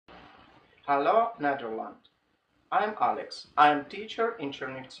Hello, Netherlands. I'm Alex. I'm teacher in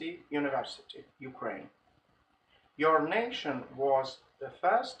Chernivtsi University, Ukraine. Your nation was the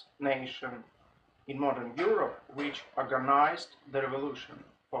first nation in modern Europe which organized the revolution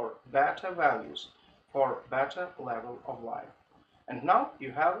for better values, for better level of life. And now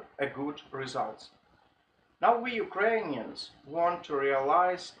you have a good results. Now we Ukrainians want to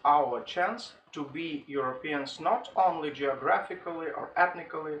realize our chance to be Europeans not only geographically or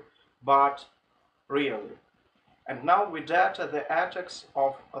ethnically, but really. And now we data the attacks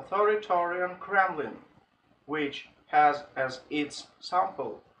of authoritarian Kremlin, which has as its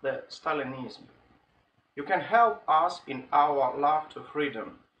sample the Stalinism. You can help us in our love to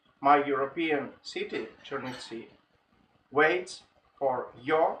freedom. My European city, Chernivtsi, waits for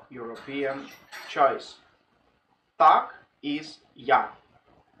your European choice. Так is я.